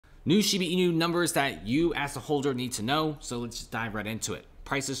New Shiba Inu numbers that you as a holder need to know, so let's just dive right into it.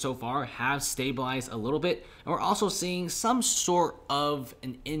 Prices so far have stabilized a little bit, and we're also seeing some sort of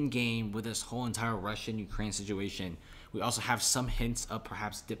an end game with this whole entire Russian-Ukraine situation. We also have some hints of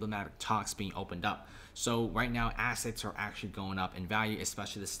perhaps diplomatic talks being opened up. So right now, assets are actually going up in value,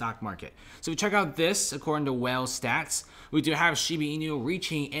 especially the stock market. So we check out this, according to Webull stats, we do have Shiba Inu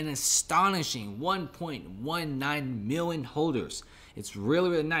reaching an astonishing 1.19 million holders. It's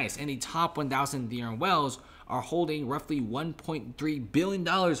really nice, and the top 1,000 Ethereum whales are holding roughly $1.3 billion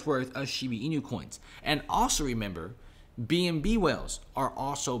worth of Shiba Inu coins. And also remember, BNB whales are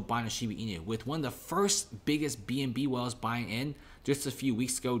also buying Shiba Inu, with one of the first biggest BNB whales buying in just a few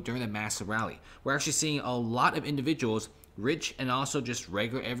weeks ago during the massive rally. We're actually seeing a lot of individuals, rich and also just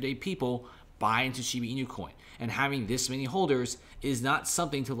regular everyday people, buy into Shiba Inu coin. And having this many holders is not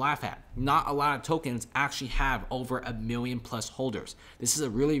something to laugh at. Not a lot of tokens actually have over 1 million plus holders. This is a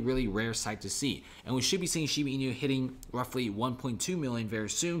really rare sight to see. And we should be seeing Shiba Inu hitting roughly 1.2 million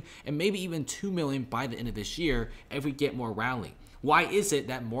very soon, and maybe even 2 million by the end of this year if we get more rally. Why is it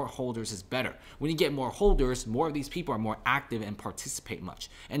that more holders is better? When you get more holders, more of these people are more active and participate much.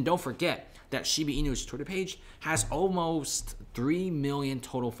 And don't forget that Shiba Inu's Twitter page has almost 3 million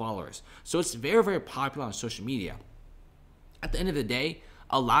total followers. So it's very popular on social media. At the end of the day,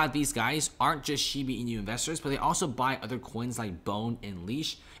 a lot of these guys aren't just Shiba Inu investors, but they also buy other coins like Bone and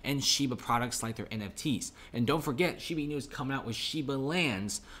Leash and Shiba products like their NFTs. And don't forget, Shiba Inu is coming out with Shiba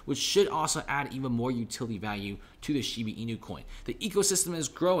Lands, which should also add even more utility value to the Shiba Inu coin. The ecosystem is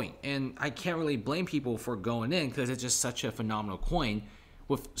growing, and I can't really blame people for going in because it's just such a phenomenal coin.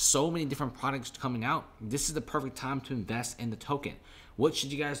 With so many different products coming out, this is the perfect time to invest in the token. What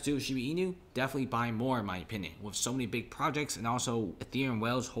should you guys do with Shiba Inu? Definitely buy more, in my opinion. With so many big projects and also Ethereum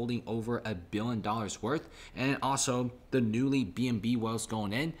whales holding over $1 billion worth, and also the newly BNB whales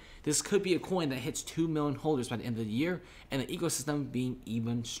going in, this could be a coin that hits 2 million holders by the end of the year, and the ecosystem being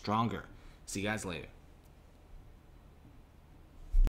even stronger. See you guys later.